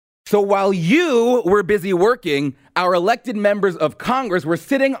So while you were busy working, our elected members of Congress were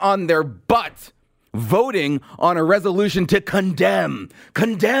sitting on their butts voting on a resolution to condemn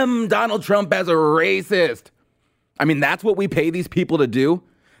Donald Trump as a racist. I mean, that's what we pay these people to do.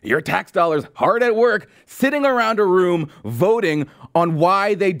 Your tax dollars hard at work, sitting around a room voting on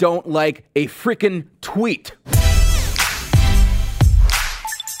why they don't like a freaking tweet.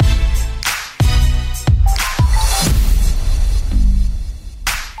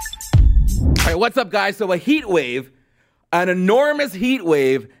 All right, what's up, guys? So a heat wave, an enormous heat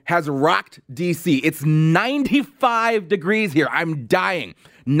wave has rocked DC. It's 95 degrees here. I'm dying.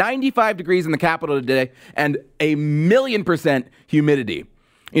 95 degrees in the Capitol today and 1,000,000% humidity.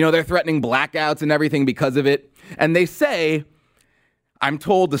 You know, they're threatening blackouts and everything because of it. And they say, I'm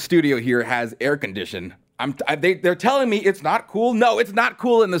told the studio here has air condition. They're telling me it's not cool. No, it's not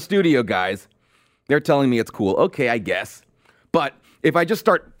cool in the studio, guys. They're telling me it's cool. Okay, I guess. But if I just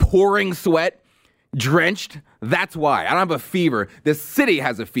start pouring sweat, drenched, that's why. I don't have a fever. This city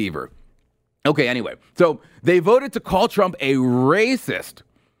has a fever. Okay, anyway. So they voted to call Trump a racist.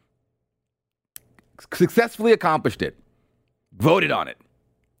 Successfully accomplished it. Voted on it.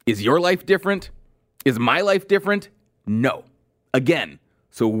 Is your life different? Is my life different? No. Again.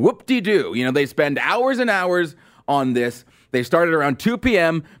 So whoop-de-doo. You know, they spend hours and hours on this. They started around 2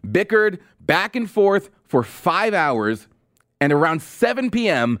 p.m., bickered back and forth for 5 hours, and around 7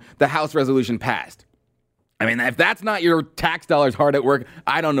 p.m., the House resolution passed. I mean, if that's not your tax dollars hard at work,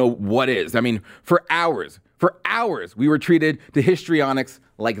 I don't know what is. I mean, for hours, we were treated to histrionics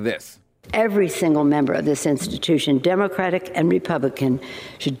like this. Every single member of this institution, Democratic and Republican,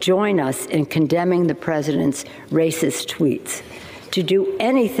 should join us in condemning the president's racist tweets. To do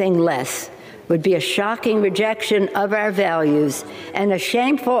anything less would be a shocking rejection of our values and a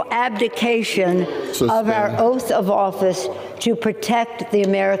shameful abdication of our oath of office to protect the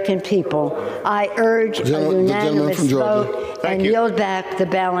American people. I urge a unanimous vote and yield back the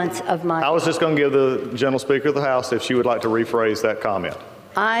balance of my... I was just going to give the General Speaker of the House if she would like to rephrase that comment.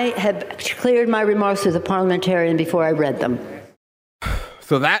 I have cleared my remarks with the parliamentarian before I read them.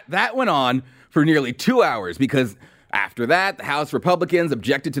 So that went on for nearly 2 hours because after that, the House Republicans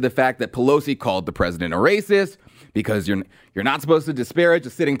objected to the fact that Pelosi called the president a racist because you're not supposed to disparage a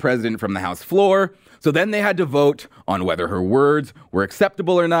sitting president from the House floor. So then they had to vote on whether her words were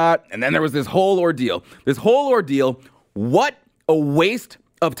acceptable or not. And then there was this whole ordeal. What a waste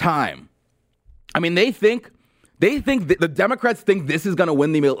of time. I mean, they think the Democrats think this is going to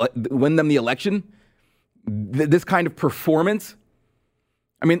win them the election. This kind of performance.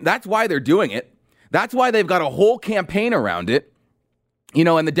 I mean, that's why they're doing it. That's why they've got a whole campaign around it. You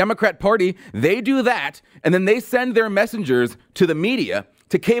know, and the Democrat Party, they do that, and then they send their messengers to the media,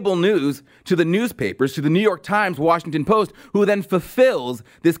 to cable news, to the newspapers, to the New York Times, Washington Post, who then fulfills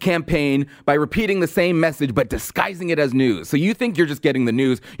this campaign by repeating the same message but disguising it as news. So you think you're just getting the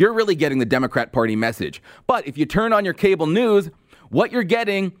news. You're really getting the Democrat Party message. But if you turn on your cable news, what you're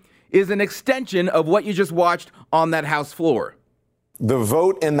getting is an extension of what you just watched on that House floor. The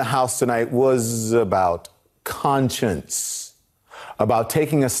vote in the House tonight was about conscience, about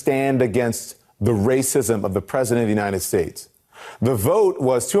taking a stand against the racism of the president of the United States. The vote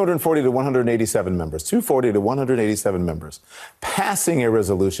was 240 to 187 members, 240 to 187 members, passing a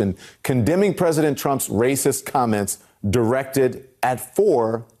resolution condemning President Trump's racist comments directed at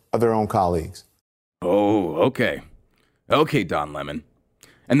 4 of their own colleagues. Oh, okay. Okay, Don Lemon.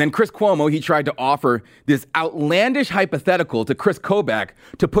 And then Chris Cuomo, he tried to offer this outlandish hypothetical to Chris Kobach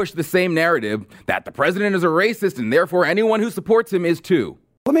to push the same narrative that the president is a racist and therefore anyone who supports him is too.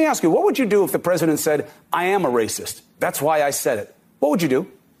 Let me ask you, what would you do if the president said, I am a racist? That's why I said it. What would you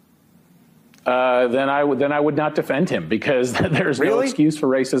do? Then I would not defend him because there's no excuse for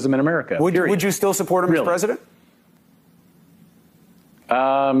racism in America. Would you still support him as president?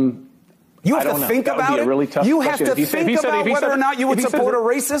 You have to think about it? Really tough you have to think about whether or not you would support a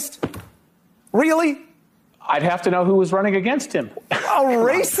racist? Really? I'd have to know who was running against him. A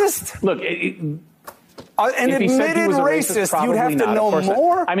racist? Look, an admitted racist, you'd have to know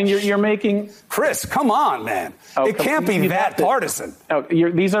more? I mean, you're making... Chris, come on, man. It can't be that partisan.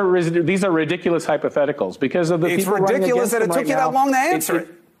 These are ridiculous hypotheticals because of the people running against them. It's ridiculous that it took you that long to answer it.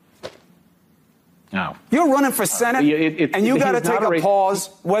 No. You're running for Senate, and you got to take a pause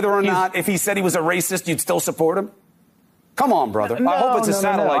whether or not, if he said he was a racist, you'd still support him? Come on, brother. I hope it's a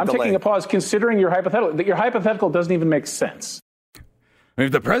satellite delay. I'm taking a pause considering your hypothetical. Your hypothetical doesn't even make sense.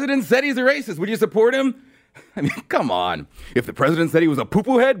 If the president said he's a racist, would you support him? I mean, come on. If the president said he was a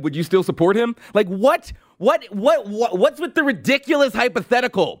poo-poo head, would you still support him? Like, what's with the ridiculous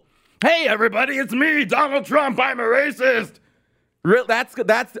hypothetical? Hey, everybody, it's me, Donald Trump. I'm a racist.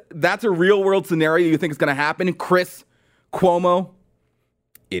 That's a real world scenario you think is going to happen. Chris Cuomo,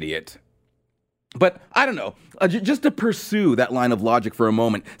 idiot. But I don't know, just to pursue that line of logic for a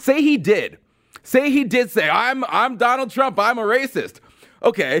moment. Say he did say, I'm Donald Trump, I'm a racist.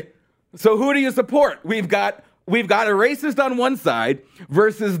 Okay, so who do you support? We've got a racist on one side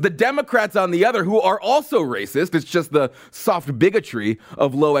versus the Democrats on the other who are also racist. It's just the soft bigotry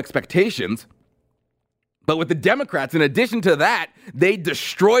of low expectations. But with the Democrats, in addition to that, they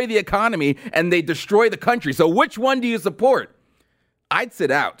destroy the economy and they destroy the country. So which one do you support? I'd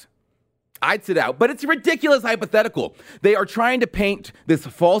sit out. But it's a ridiculous hypothetical. They are trying to paint this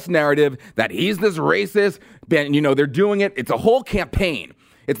false narrative that he's this racist. And, they're doing it. It's a whole campaign.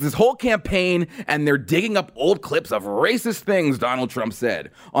 It's this whole campaign, and they're digging up old clips of racist things Donald Trump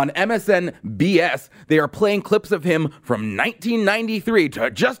said. On MSNBS, they are playing clips of him from 1993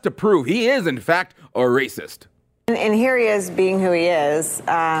 just to prove he is, in fact, a racist. And here he is being who he is in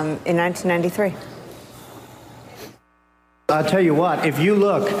 1993. I'll tell you what, if you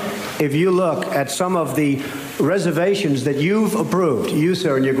look at some of the reservations that you've approved, you,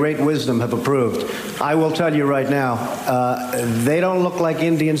 sir, in your great wisdom have approved, I will tell you right now, they don't look like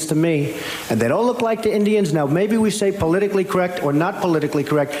Indians to me, and they don't look like the Indians. Now, maybe we say politically correct or not politically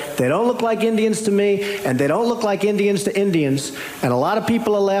correct. They don't look like Indians to me, and they don't look like Indians to Indians, and a lot of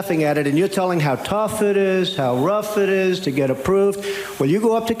people are laughing at it, and you're telling how tough it is, how rough it is to get approved. Well, you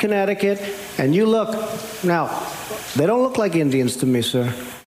go up to Connecticut, and you look. Now, they don't look like Indians to me, sir.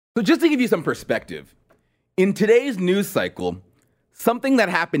 So just to give you some perspective, in today's news cycle, something that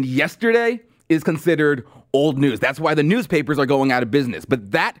happened yesterday is considered old news. That's why the newspapers are going out of business.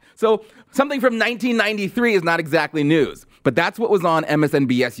 So something from 1993 is not exactly news. But that's what was on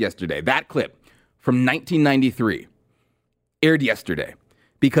MSNBS yesterday. That clip from 1993 aired yesterday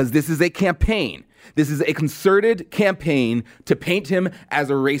because this is a campaign. This is a concerted campaign to paint him as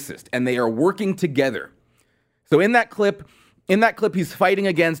a racist, and they are working together. So in that clip, he's fighting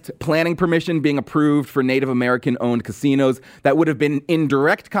against planning permission being approved for Native American-owned casinos that would have been in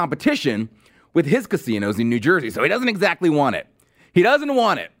direct competition with his casinos in New Jersey. So he doesn't exactly want it. He doesn't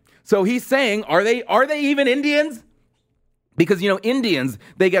want it. So he's saying, are they even Indians? Because, Indians,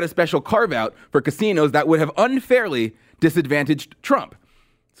 they get a special carve-out for casinos that would have unfairly disadvantaged Trump.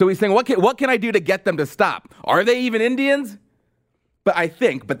 So he's saying, what can I do to get them to stop? Are they even Indians?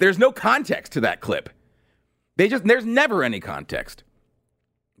 But there's no context to that clip. There's never any context.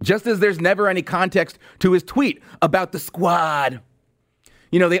 Just as there's never any context to his tweet about the squad.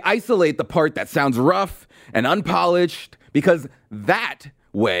 They isolate the part that sounds rough and unpolished because that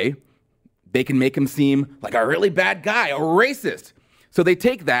way they can make him seem like a really bad guy, a racist. So they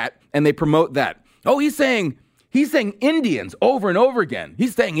take that and they promote that. Oh, he's saying Indians over and over again.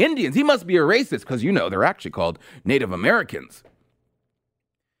 He's saying Indians. He must be a racist because, they're actually called Native Americans.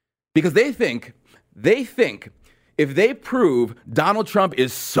 Because they think if they prove Donald Trump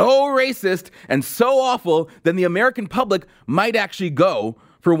is so racist and so awful, then the American public might actually go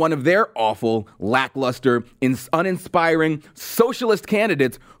for one of their awful, lackluster, uninspiring socialist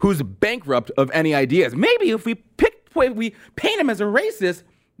candidates who's bankrupt of any ideas. Maybe if we paint him as a racist,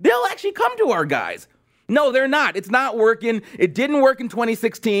 they'll actually come to our guys. No, they're not. It's not working. It didn't work in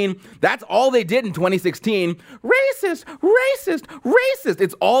 2016. That's all they did in 2016. Racist, racist, racist.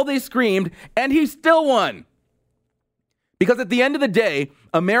 It's all they screamed, and he still won. Because at the end of the day,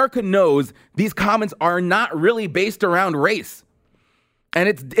 America knows these comments are not really based around race. And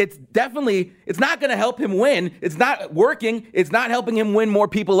it's not going to help him win. It's not working. It's not helping him win more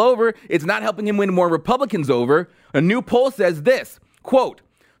people over. It's not helping him win more Republicans over. A new poll says this, quote,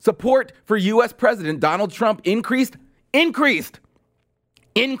 support for U.S. President Donald Trump increased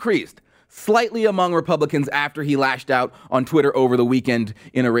slightly among Republicans after he lashed out on Twitter over the weekend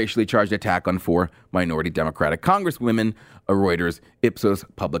in a racially charged attack on 4 minority Democratic congresswomen, a Reuters Ipsos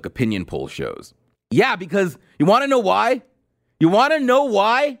public opinion poll shows. Yeah, because you want to know why?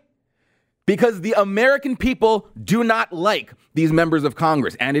 Because the American people do not like these members of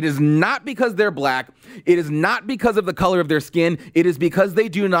Congress. And it is not because they're black. It is not because of the color of their skin. It is because they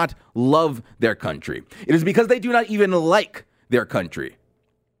do not love their country. It is because they do not even like their country.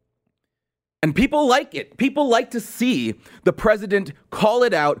 And people like it. People like to see the president call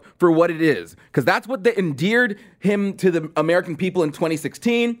it out for what it is. Because that's what endeared him to the American people in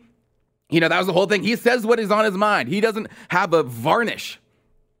 2016. That was the whole thing. He says what is on his mind. He doesn't have a varnish.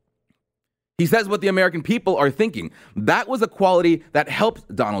 He says what the American people are thinking. That was a quality that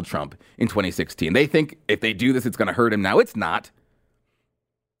helped Donald Trump in 2016. They think if they do this, it's going to hurt him. Now, it's not.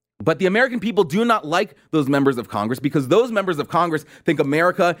 But the American people do not like those members of Congress because those members of Congress think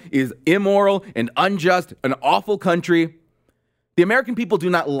America is immoral and unjust, an awful country. The American people do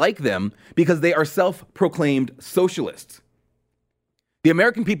not like them because they are self-proclaimed socialists. The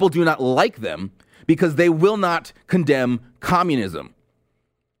American people do not like them because they will not condemn communism.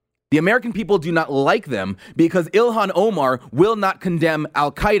 The American people do not like them because Ilhan Omar will not condemn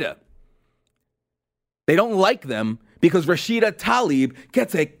Al-Qaeda. They don't like them because Rashida Tlaib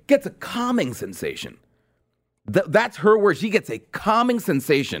gets a calming sensation. That's her word. She gets a calming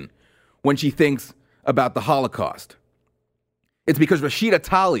sensation when she thinks about the Holocaust. It's because Rashida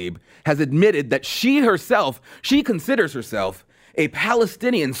Tlaib has admitted that she considers herself a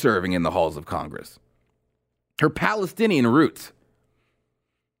Palestinian serving in the halls of Congress. Her Palestinian roots.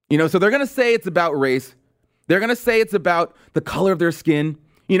 So they're going to say it's about race. They're going to say it's about the color of their skin.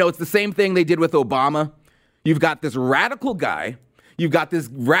 It's the same thing they did with Obama. You've got this radical guy. You've got this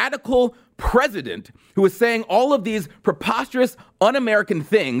radical president who is saying all of these preposterous, un-American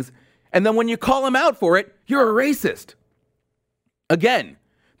things. And then when you call him out for it, you're a racist. Again,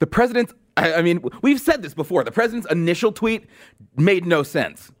 the president's, we've said this before. The president's initial tweet made no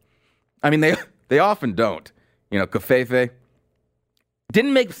sense. They often don't. Covfefe.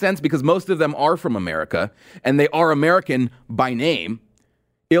 Didn't make sense because most of them are from America and they are American by name.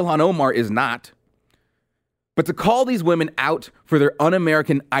 Ilhan Omar is not. But to call these women out for their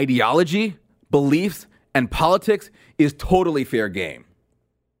un-American ideology, beliefs, and politics is totally fair game.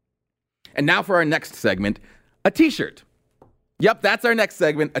 And now for our next segment, a t-shirt. Yep, that's our next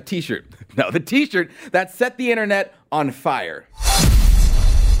segment, a t-shirt. No, the t-shirt that set the internet on fire.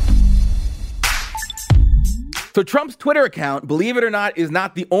 So Trump's Twitter account, believe it or not, is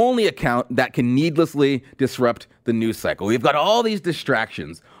not the only account that can needlessly disrupt the news cycle. We've got all these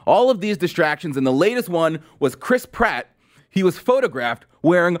distractions, and the latest one was Chris Pratt. He was photographed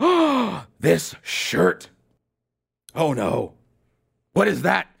wearing this shirt. Oh no. What is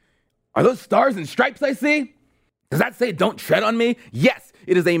that? Are those stars and stripes I see? Does that say "Don't tread on me"? Yes,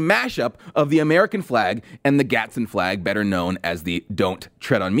 it is a mashup of the American flag and the Gadsden flag, better known as the "Don't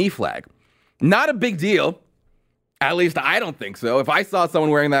Tread on Me" flag. Not a big deal. At least I don't think so. If I saw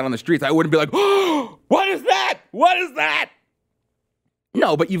someone wearing that on the streets, I wouldn't be like, "Oh, what is that? What is that?"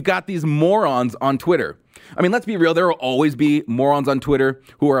 No, but you've got these morons on Twitter. Let's be real. There will always be morons on Twitter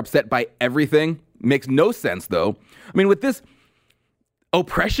who are upset by everything. Makes no sense, though. With this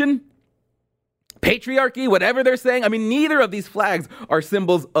oppression, patriarchy, whatever they're saying, neither of these flags are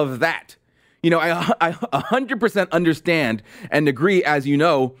symbols of that. I 100% understand and agree, as you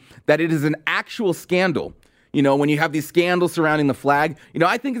know, that it is an actual scandal. When you have these scandals surrounding the flag,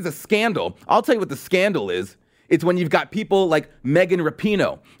 I think it's a scandal. I'll tell you what the scandal is. It's when you've got people like Megan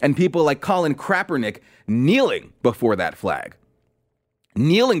Rapinoe and people like Colin Kaepernick kneeling before that flag.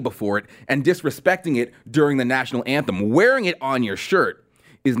 Kneeling before it and disrespecting it during the national anthem. Wearing it on your shirt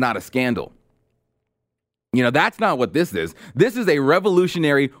is not a scandal. That's not what this is. This is a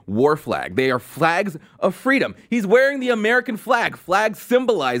revolutionary war flag. They are flags of freedom. He's wearing the American flag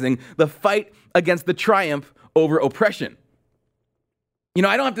symbolizing the fight against the triumph over oppression.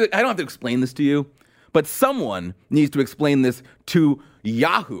 I don't have to explain this to you, but someone needs to explain this to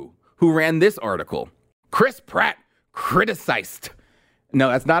Yahoo, who ran this article. Chris Pratt criticized. No,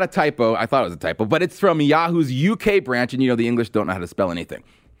 that's not a typo. I thought it was a typo, but it's from Yahoo's UK branch, and the English don't know how to spell anything.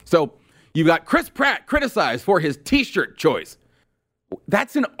 So you've got Chris Pratt criticized for his t-shirt choice.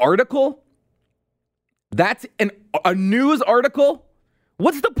 That's an article? That's a news article?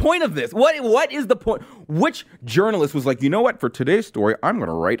 What's the point of this? What is the point? Which journalist was like, you know what? For today's story, I'm going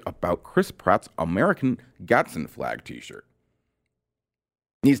to write about Chris Pratt's American Gadsden flag t-shirt.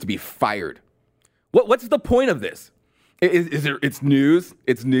 Needs to be fired. What's the point of this? It's news?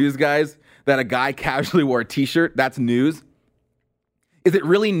 It's news, guys, that a guy casually wore a t-shirt? That's news? Is it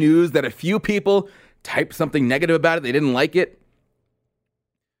really news that a few people typed something negative about it? They didn't like it?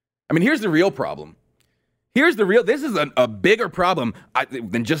 Here's the real problem. This is a bigger problem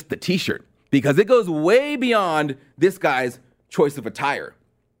than just the t-shirt, because it goes way beyond this guy's choice of attire.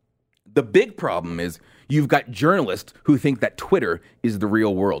 The big problem is you've got journalists who think that Twitter is the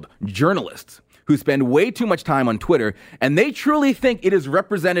real world. Journalists who spend way too much time on Twitter, and they truly think it is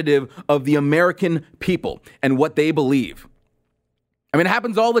representative of the American people and what they believe. It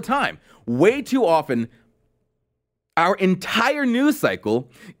happens all the time. Way too often, our entire news cycle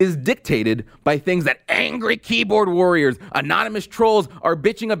is dictated by things that angry keyboard warriors, anonymous trolls are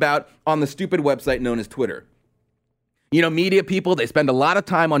bitching about on the stupid website known as Twitter. Media people, they spend a lot of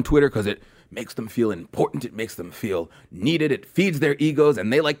time on Twitter because it makes them feel important. It makes them feel needed. It feeds their egos,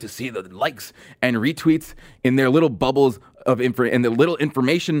 and they like to see the likes and retweets in their little bubbles of and their little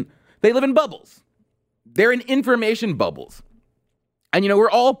information. They live in bubbles. They're in information bubbles. And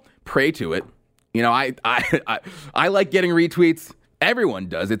we're all prey to it. You know, I like getting retweets. Everyone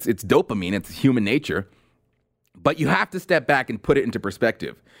does. It's dopamine. It's human nature. But you have to step back and put it into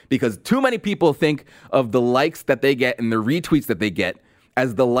perspective, because too many people think of the likes that they get and the retweets that they get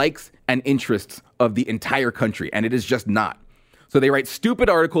as the likes and interests of the entire country, and it is just not. So they write stupid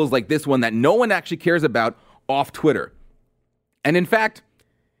articles like this one that no one actually cares about off Twitter. And in fact,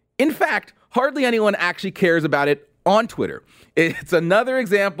 hardly anyone actually cares about it on Twitter. It's another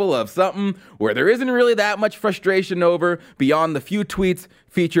example of something where there isn't really that much frustration over beyond the few tweets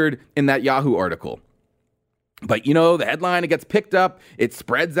featured in that Yahoo article. But you know, the headline, it gets picked up, it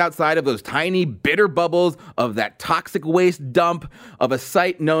spreads outside of those tiny bitter bubbles of that toxic waste dump of a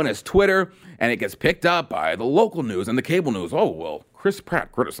site known as Twitter, and it gets picked up by the local news and the cable news. Oh, well, Chris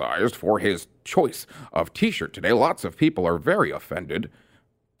Pratt criticized for his choice of t-shirt today. Lots of people are very offended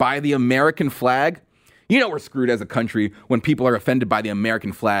by the American flag. You know we're screwed as a country when people are offended by the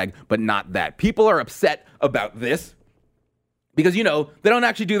American flag, but not that. People are upset about this because, you know, they don't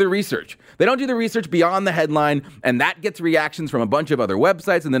actually do the research. They don't do the research beyond the headline, and that gets reactions from a bunch of other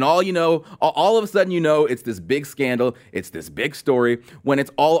websites, and then all of a sudden, you know, it's this big scandal, it's this big story, when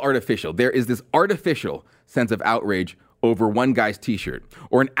it's all artificial. There is this artificial sense of outrage over one guy's t-shirt,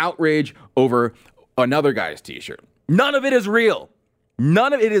 or an outrage over another guy's t-shirt. None of it is real.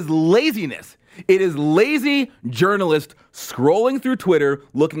 None of it is laziness. It is lazy journalists scrolling through Twitter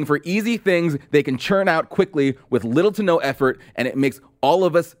looking for easy things they can churn out quickly with little to no effort, and it makes all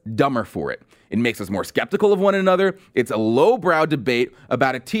of us dumber for it. It makes us more skeptical of one another. It's a lowbrow debate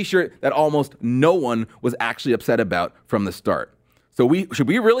about a t-shirt that almost no one was actually upset about from the start. So should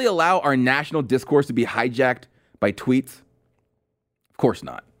we really allow our national discourse to be hijacked by tweets? Of course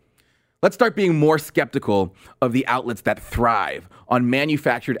not. Let's start being more skeptical of the outlets that thrive on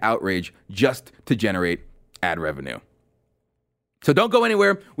manufactured outrage just to generate ad revenue. So don't go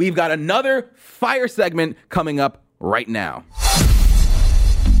anywhere. We've got another fire segment coming up right now.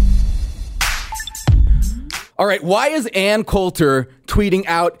 All right, why is Ann Coulter tweeting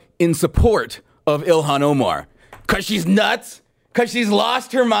out in support of Ilhan Omar? Because she's nuts? Because she's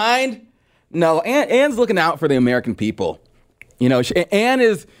lost her mind? No, Ann's looking out for the American people. You know, Ann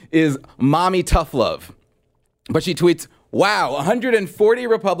is mommy tough love. But she tweets, wow, 140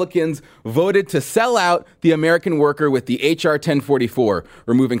 Republicans voted to sell out the American worker with the H.R. 1044,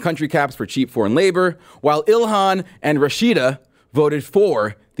 removing country caps for cheap foreign labor, while Ilhan and Rashida voted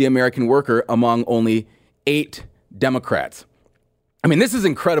for the American worker among only 8 Democrats. I mean, this is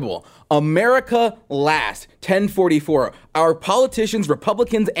incredible. America last, 1044. Our politicians,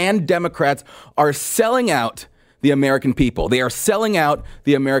 Republicans and Democrats, are selling out the American people. They are selling out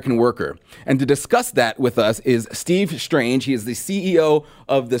the American worker. And to discuss that with us is Steve Strange. He is the CEO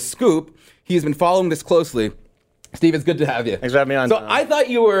of The Scoop. He's been following this closely. Steve, it's good to have you. Thanks for having me on. So I thought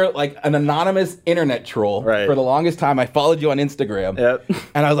you were like an anonymous internet troll for the longest time. I followed you on Instagram. Yep.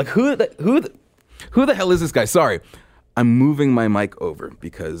 And I was like, who the hell is this guy? Sorry. I'm moving my mic over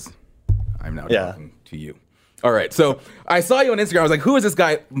because I'm now talking to you. All right, so I saw you on Instagram. I was like, who is this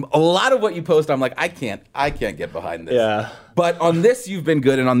guy? A lot of what you post, I'm like, I can't get behind this. Yeah. But on this, you've been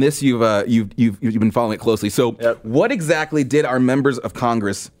good, and on this, you've been following it closely. So what exactly did our members of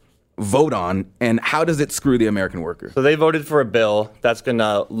Congress vote on, and how does it screw the American worker? So they voted for a bill that's going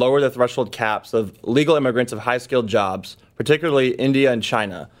to lower the threshold caps of legal immigrants of high-skilled jobs, particularly India and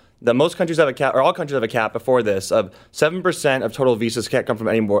China. Most countries have a cap, or all countries have a cap before this, of 7% of total visas can't come from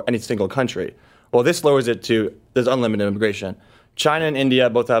any single country. Well, this lowers it to there's unlimited immigration. China and India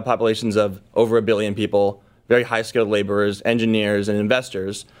both have populations of over 1 billion people, very high-skilled laborers, engineers, and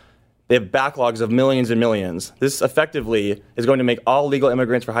investors. They have backlogs of millions and millions. This effectively is going to make all legal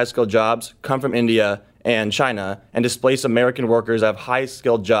immigrants for high-skilled jobs come from India and China and displace American workers that have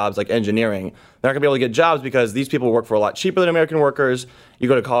high-skilled jobs like engineering. They're not going to be able to get jobs because these people work for a lot cheaper than American workers. You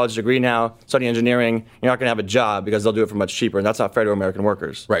go to college degree now, study engineering, you're not going to have a job because they'll do it for much cheaper, and that's not fair to American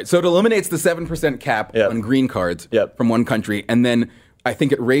workers. Right. So it eliminates the 7% cap on green cards from one country, and then I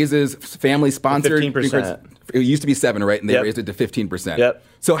think it raises family-sponsored 15%. It used to be 7, right? And they raised it to 15%. Yep.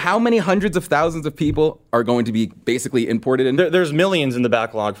 So how many hundreds of thousands of people are going to be basically imported in? There's millions in the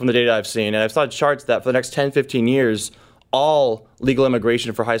backlog from the data I've seen. And I've saw charts that for the next 10, 15 years, all legal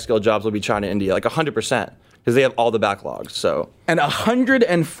immigration for high-skilled jobs will be China and India, like 100%, because they have all the backlogs. So. And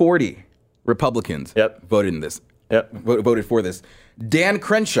 140 Republicans voted in this. Voted for this. Dan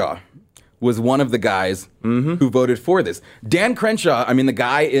Crenshaw was one of the guys who voted for this. Dan Crenshaw, I mean, the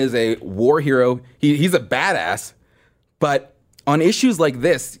guy is a war hero. He's a badass. But on issues like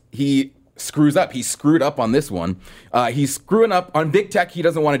this, he screws up. He screwed up on this one. He's screwing up on big tech. He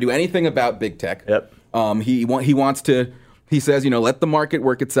doesn't want to do anything about big tech. He wants to He says, let the market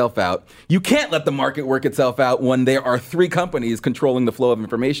work itself out. You can't let the market work itself out when there are 3 companies controlling the flow of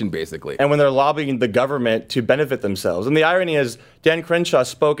information, basically. And when they're lobbying the government to benefit themselves. And the irony is, Dan Crenshaw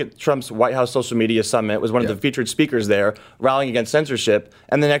spoke at Trump's White House social media summit, was one of the featured speakers there, rallying against censorship,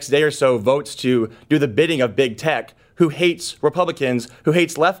 and the next day or so votes to do the bidding of big tech, who hates Republicans, who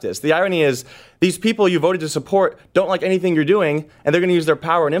hates leftists. The irony is, these people you voted to support don't like anything you're doing, and they're going to use their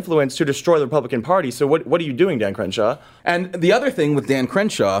power and influence to destroy the Republican Party. So what are you doing, Dan Crenshaw? And the other thing with Dan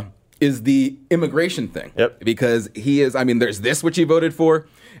Crenshaw is the immigration thing. Yep. Because there's this, which he voted for,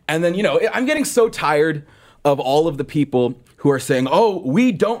 and then, I'm getting so tired of all of the people who are saying, oh,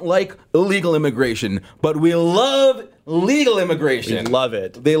 we don't like illegal immigration, but we love legal immigration. We love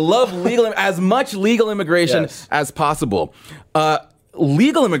it. They love as much legal immigration as possible.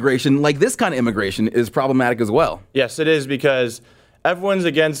 Legal immigration, like this kind of immigration, is problematic as well. Yes, it is, because everyone's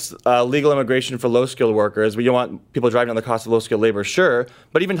against legal immigration for low-skilled workers. We don't want people driving on the cost of low-skilled labor, sure.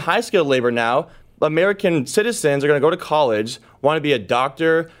 But even high-skilled labor now, American citizens are going to go to college, want to be a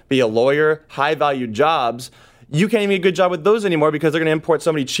doctor, be a lawyer, high-value jobs. You can't even get a good job with those anymore because they're going to import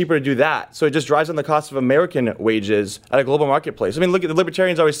somebody cheaper to do that. So it just drives on the cost of American wages at a global marketplace. I mean, look at the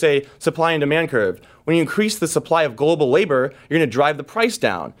libertarians always say supply and demand curve. When you increase the supply of global labor, you're going to drive the price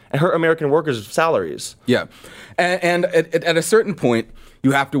down and hurt American workers' salaries. Yeah. And at a certain point,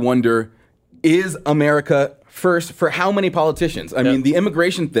 you have to wonder, is America first for how many politicians? I mean, the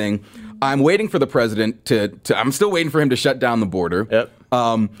immigration thing, I'm waiting for the president I'm still waiting for him to shut down the border. Yep.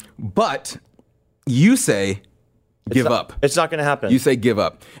 But you say, give up. It's not going to happen. You say give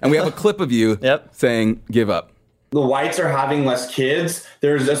up. And we have a clip of you saying give up. The whites are having less kids.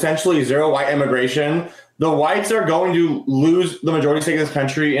 There's essentially zero white immigration. The whites are going to lose the majority stake of this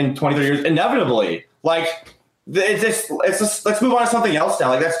country in 20, 30 years, inevitably. It's just, let's move on to something else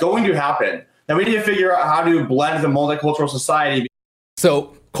now. That's going to happen. Now we need to figure out how to blend the multicultural society.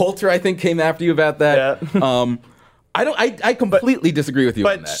 So Coulter, I think, came after you about that. Yeah. I completely disagree with you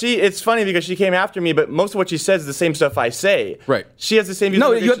on that. But it's funny because she came after me, but most of what she says is the same stuff I say. Right. She has the same views.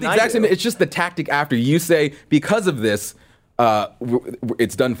 No, you have the exact same. It's just the tactic after. You say, because of this,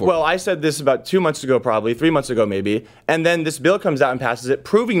 it's done for. Well, I said this about 2 months ago, probably 3 months ago, maybe, and then this bill comes out and passes it,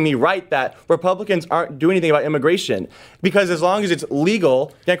 proving me right that Republicans aren't doing anything about immigration, because as long as it's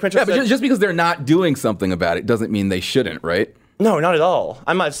legal, Dan Crenshaw said, but just because they're not doing something about it doesn't mean they shouldn't, right? No, not at all.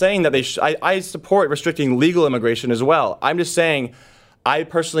 I'm not saying that I support restricting legal immigration as well. I'm just saying I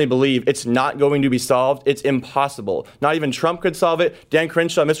personally believe it's not going to be solved. It's impossible. Not even Trump could solve it. Dan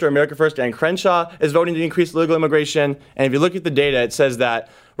Crenshaw, Mr. America First, Dan Crenshaw is voting to increase legal immigration. And if you look at the data, it says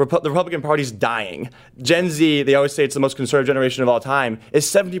that the Republican Party's dying. Gen Z, they always say it's the most conservative generation of all time, is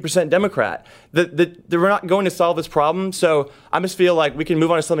 70% Democrat. We're not going to solve this problem. So I just feel like we can move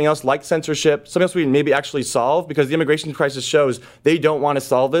on to something else like censorship, something else we can maybe actually solve, because the immigration crisis shows they don't want to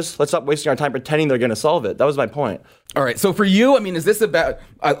solve this. Let's stop wasting our time pretending they're going to solve it. That was my point. All right. So for you, I mean, is this about,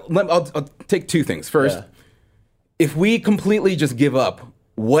 I'll take two things. First, if we completely just give up,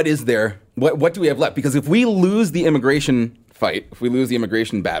 what is there? What do we have left? Because if we lose the immigration fight, if we lose the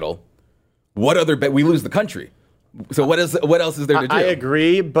immigration battle, we lose the country. So what else is there to do? I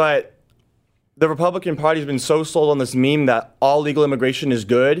agree, but the Republican Party has been so sold on this meme that all legal immigration is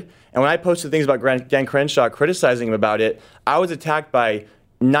good. And when I posted things about Dan Crenshaw criticizing him about it, I was attacked by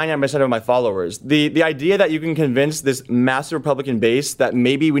 99% of my followers. The idea that you can convince this massive Republican base that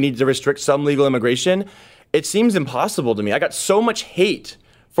maybe we need to restrict some legal immigration, it seems impossible to me. I got so much hate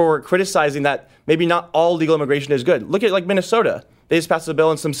for criticizing that maybe not all legal immigration is good. Look at like Minnesota. They just passed a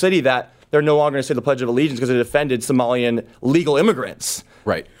bill in some city that they're no longer going to say the Pledge of Allegiance because it offended Somalian legal immigrants.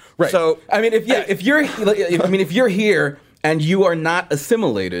 Right. Right. So I mean, if you're here and you are not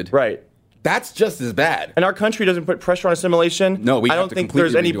assimilated, right, that's just as bad. And our country doesn't put pressure on assimilation. No, I don't think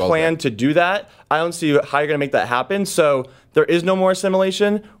there's any plan to do that. I don't see how you're going to make that happen. So there is no more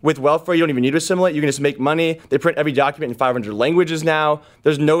assimilation. With welfare, you don't even need to assimilate. You can just make money. They print every document in 500 languages now.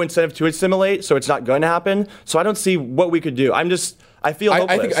 There's no incentive to assimilate, so it's not going to happen. So I don't see what we could do. I feel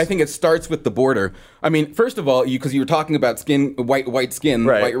hopeless. I think it starts with the border. I mean, first of all, because you were talking about white skin,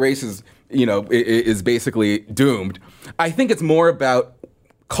 right. White race is basically doomed. I think it's more about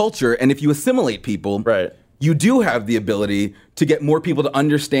culture, and if you assimilate people, right, you do have the ability to get more people to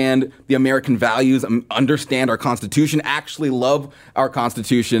understand the American values, understand our Constitution, actually love our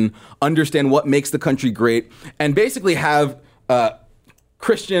Constitution, understand what makes the country great, and basically have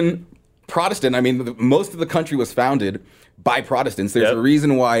Christian, Protestant. I mean, most of the country was founded by Protestants. There's a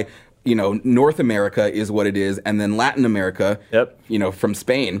reason why, North America is what it is, and then Latin America, from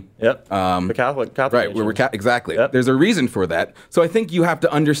Spain. The Catholic right, nation. Exactly. There's a reason for that. So I think you have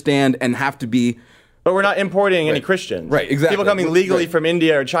to understand and have to be But we're not importing any Christians. Right, exactly. People coming legally from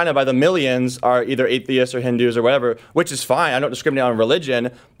India or China by the millions are either atheists or Hindus or whatever, which is fine. I don't discriminate on religion,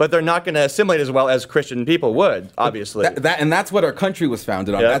 but they're not going to assimilate as well as Christian people would, obviously. And that's what our country was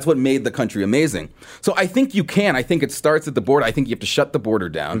founded on. Yep. That's what made the country amazing. So I think you can. I think it starts at the border. I think you have to shut the border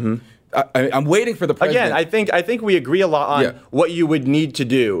down. Mm-hmm. I'm waiting for the president. Again, I think we agree a lot on what you would need to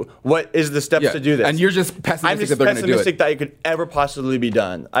do. What is the steps to do this? And you're just pessimistic I'm just that they're going to do it. pessimistic that it could ever possibly be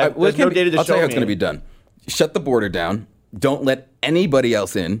done. There's no data to show me. I'll tell you how it's going to be done. Shut the border down. Don't let anybody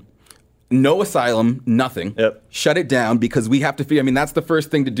else in. No asylum, nothing. Yep. Shut it down because we have to figure. I mean, that's the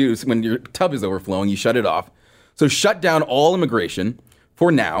first thing to do. So when your tub is overflowing, you shut it off. So shut down all immigration for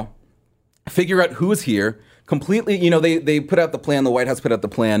now. Figure out who is here. Completely, they put out the plan. The White House put out the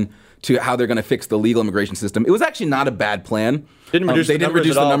plan to how they're going to fix the legal immigration system. It was actually not a bad plan. Didn't reduce they didn't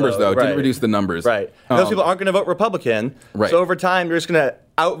reduce the numbers, though. Right. Didn't reduce the numbers. Right. Those people aren't going to vote Republican. Right. So over time, you're just going to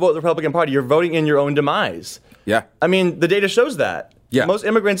outvote the Republican Party. You're voting in your own demise. Yeah. I mean, the data shows that. Yeah. Most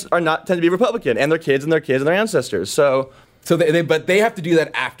immigrants tend to be Republican, and their kids and their kids and their ancestors. So but they have to do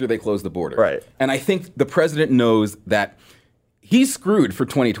that after they close the border. Right. And I think the president knows that he's screwed for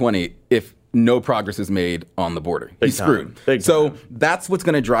 2020 if no progress is made on the border. He's screwed. So that's what's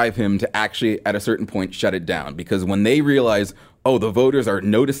going to drive him to actually, at a certain point, shut it down. Because when they realize, the voters are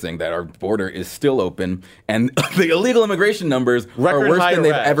noticing that our border is still open and the illegal immigration numbers are worse than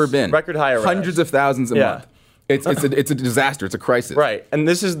they've ever been. Record high arrests. Hundreds of thousands a month. It's a disaster. It's a crisis. Right. And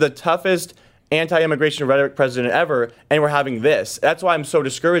this is the toughest anti-immigration rhetoric president ever, and we're having this. That's why I'm so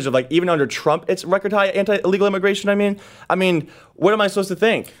discouraged of even under Trump, it's record high anti-illegal immigration. I mean, what am I supposed to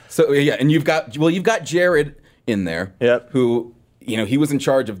think? So and you've got Jared in there, who he was in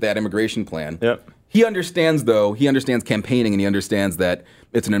charge of that immigration plan. Yep. He understands campaigning, and he understands that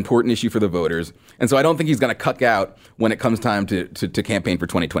it's an important issue for the voters. And so I don't think he's going to cuck out when it comes time to campaign for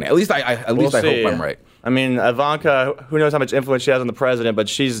 2020. At least I hope I'm right. I mean, Ivanka, who knows how much influence she has on the president, but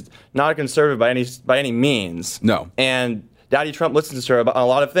she's not a conservative by any means. No. And Daddy Trump listens to her about a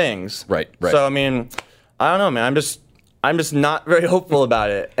lot of things. Right. So I mean, I don't know, man. I'm just not very hopeful about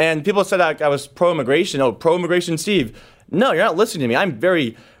it. And people said I was pro-immigration. Oh, pro-immigration, Steve. No, you're not listening to me. I'm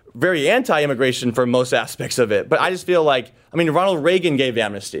very, very anti-immigration for most aspects of it. But I just feel Ronald Reagan gave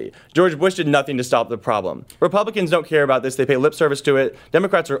amnesty. George Bush did nothing to stop the problem. Republicans don't care about this. They pay lip service to it.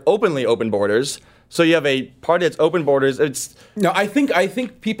 Democrats are openly open borders. So you have a party that's open borders. I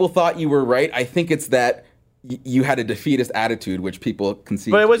think people thought you were right. I think it's that you had a defeatist attitude, which people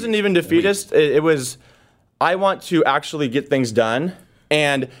concede. But it wasn't even defeatist. It was, I want to actually get things done.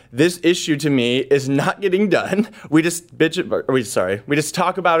 And this issue to me is not getting done. We just we just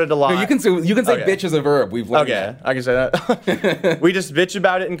talk about it a lot. No, you can say bitch as a verb. We've learned that. I can say that. We just bitch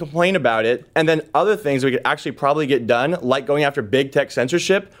about it and complain about it. And then other things we could actually probably get done, like going after big tech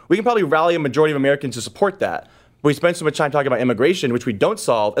censorship, we can probably rally a majority of Americans to support that. We spend so much time talking about immigration, which we don't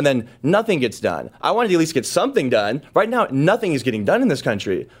solve, and then nothing gets done. I wanted to at least get something done. Right now, nothing is getting done in this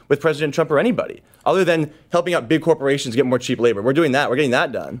country with President Trump or anybody, other than helping out big corporations get more cheap labor. We're doing that. We're getting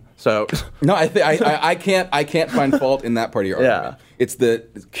that done. So, no, I can't find fault in that part of your argument. It's the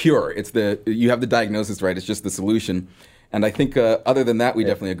cure. You have the diagnosis right. It's just the solution. And I think other than that, we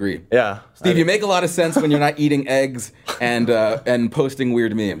definitely agree. Yeah, Steve, you make a lot of sense when you're not eating eggs and posting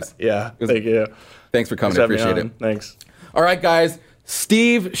weird memes. Yeah, thank you. Thanks for coming. I appreciate it. Thanks. All right, guys.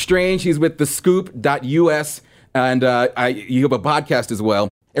 Steve Strange, he's with thescoop.us, and you have a podcast as well.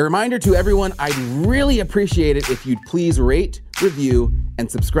 A reminder to everyone, I'd really appreciate it if you'd please rate, review,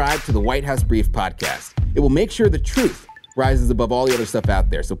 and subscribe to the White House Brief podcast. It will make sure the truth rises above all the other stuff out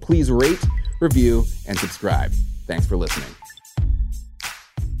there. So please rate, review, and subscribe. Thanks for listening.